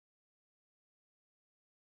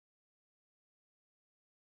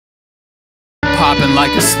popping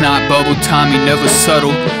like a snot bubble. Tommy never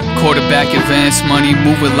subtle. Quarterback advance money,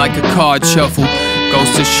 moving like a card shuffle.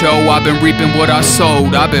 Goes to show I've been reaping what I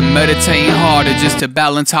sowed. I've been meditating harder just to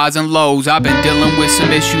balance highs and lows. I've been dealing with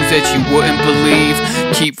some issues that you wouldn't believe.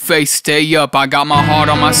 Keep faith, stay up, I got my heart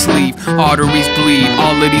on my sleeve. Arteries bleed,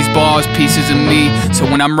 all of these bars, pieces of me. So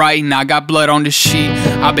when I'm writing, I got blood on the sheet.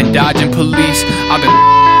 I've been dodging police, I've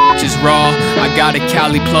been just raw. I got a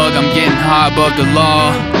Cali plug, I'm getting high above the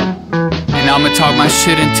law. And I'ma talk my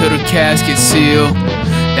shit until the casket seal.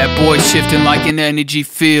 That boy shifting like an energy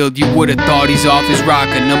field. You would've thought he's off his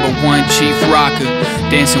rocker. #1 chief rocker.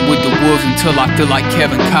 Dancing with the wolves until I feel like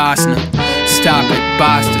Kevin Costner. Stop it,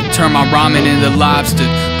 Basta. Turn my ramen into lobster.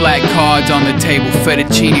 Black cards on the table,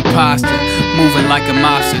 fettuccine pasta. Moving like a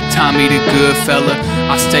mobster, Tommy the good fella.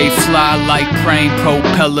 I stay fly like crane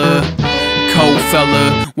propeller. Cold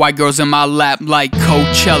fella, white girls in my lap like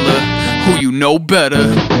Coachella. Who you know better?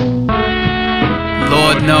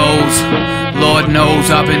 Lord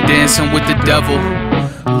knows I've been dancing with the devil.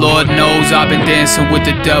 Lord knows I've been dancing with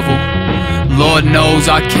the devil. Lord knows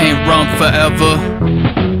I can't run forever.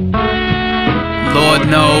 Lord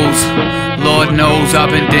knows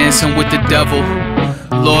I've been dancing with the devil.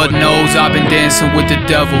 Lord knows I've been dancing with the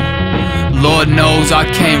devil. Lord knows I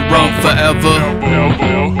can't run forever.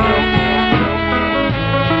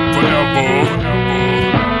 Forever.